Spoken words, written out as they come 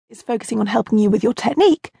is focusing on helping you with your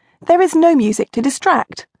technique, there is no music to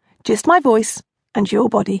distract, just my voice and your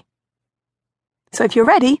body. So if you're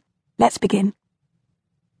ready, let's begin.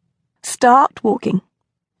 Start walking.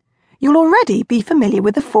 You'll already be familiar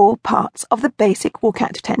with the 4 parts of the basic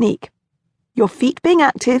Walkactive technique. Your feet being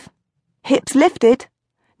active, hips lifted,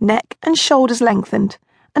 neck and shoulders lengthened,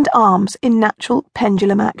 and arms in natural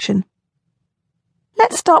pendulum action.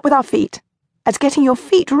 Let's start with our feet, as getting your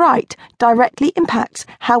feet right directly impacts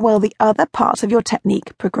how well the other parts of your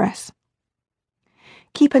technique progress.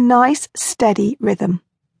 Keep a nice, steady rhythm.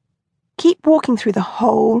 Keep walking through the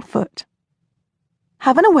whole foot.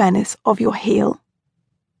 Have an awareness of your heel,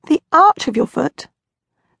 the arch of your foot,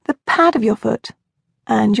 the pad of your foot,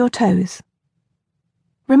 and your toes.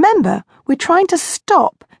 Remember, we're trying to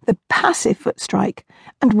stop the passive foot strike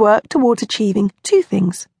and work towards achieving 2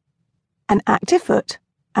 things: an active foot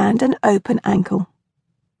and an open ankle.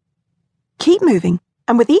 Keep moving,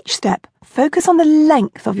 and with each step, focus on the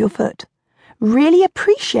length of your foot, really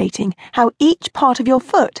appreciating how each part of your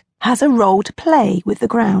foot has a role to play with the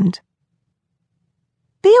ground.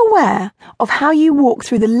 Be aware of how you walk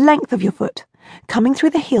through the length of your foot, coming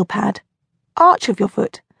through the heel pad, arch of your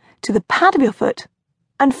foot, to the pad of your foot,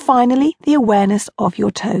 and finally the awareness of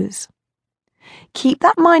your toes. Keep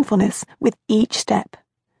that mindfulness with each step: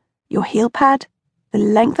 your heel pad, the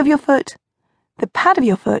length of your foot, the pad of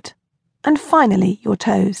your foot, and finally your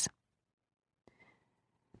toes.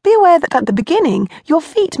 Be aware that at the beginning, your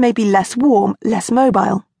feet may be less warm, less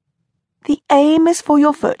mobile. The aim is for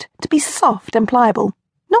your foot to be soft and pliable,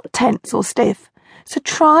 not tense or stiff, so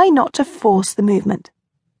try not to force the movement.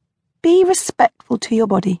 Be respectful to your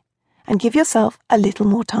body and give yourself a little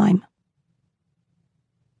more time.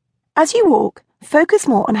 As you walk, focus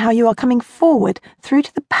more on how you are coming forward through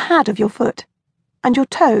to the pad of your foot and your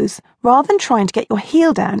toes rather than trying to get your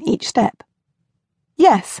heel down each step.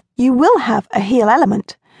 Yes, you will have a heel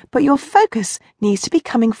element, but your focus needs to be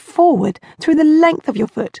coming forward through the length of your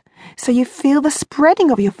foot so you feel the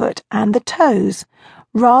spreading of your foot and the toes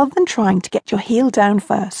rather than trying to get your heel down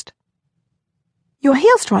first. Your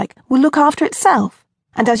heel strike will look after itself,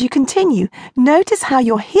 and as you continue, notice how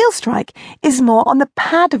your heel strike is more on the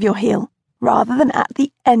pad of your heel rather than at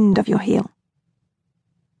the end of your heel.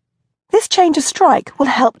 This change of strike will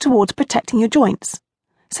help towards protecting your joints,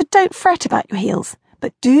 so don't fret about your heels,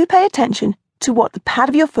 but do pay attention to what the pad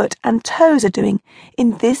of your foot and toes are doing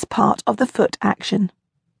in this part of the foot action.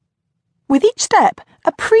 With each step,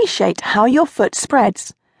 appreciate how your foot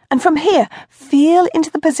spreads, and from here, feel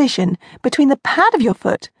into the position between the pad of your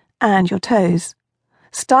foot and your toes,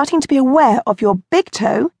 starting to be aware of your big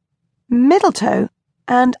toe, middle toe,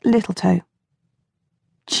 and little toe.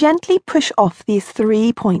 Gently push off these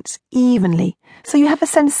 3 points evenly so you have a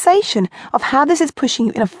sensation of how this is pushing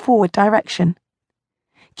you in a forward direction.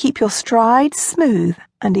 Keep your stride smooth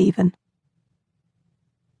and even.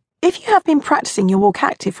 If you have been practicing your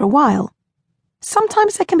Walkactive for a while,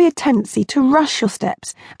 sometimes there can be a tendency to rush your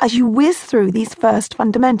steps as you whiz through these first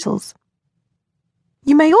fundamentals.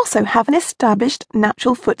 You may also have an established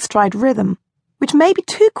natural foot stride rhythm, which may be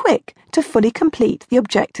too quick to fully complete the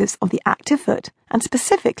objectives of the active foot and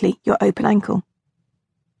specifically your open ankle.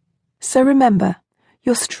 So remember,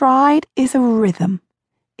 your stride is a rhythm.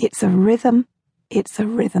 It's a rhythm. It's a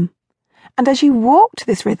rhythm. And as you walk to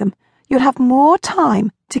this rhythm, you'll have more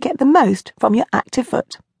time to get the most from your active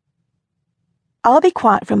foot. I'll be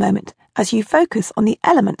quiet for a moment as you focus on the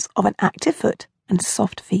elements of an active foot and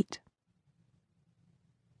soft feet.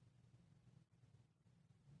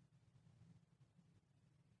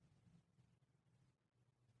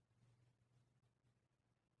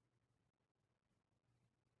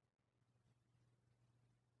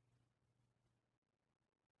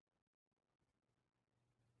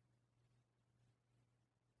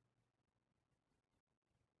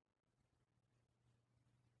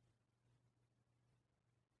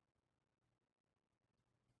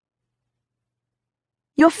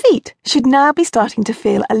 Your feet should now be starting to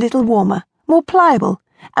feel a little warmer, more pliable,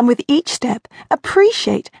 and with each step,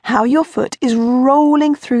 appreciate how your foot is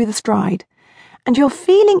rolling through the stride, and you're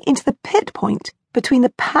feeling into the pit point between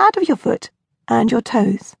the pad of your foot and your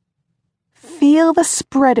toes. Feel the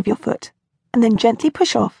spread of your foot, and then gently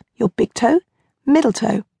push off your big toe, middle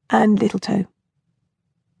toe, and little toe.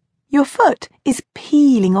 Your foot is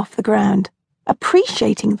peeling off the ground,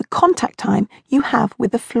 appreciating the contact time you have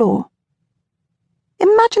with the floor.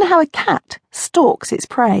 Imagine how a cat stalks its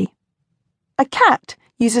prey. A cat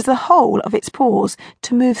uses the whole of its paws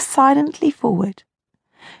to move silently forward.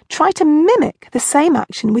 Try to mimic the same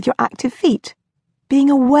action with your active feet, being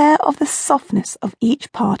aware of the softness of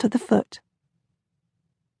each part of the foot.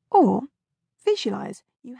 Or visualize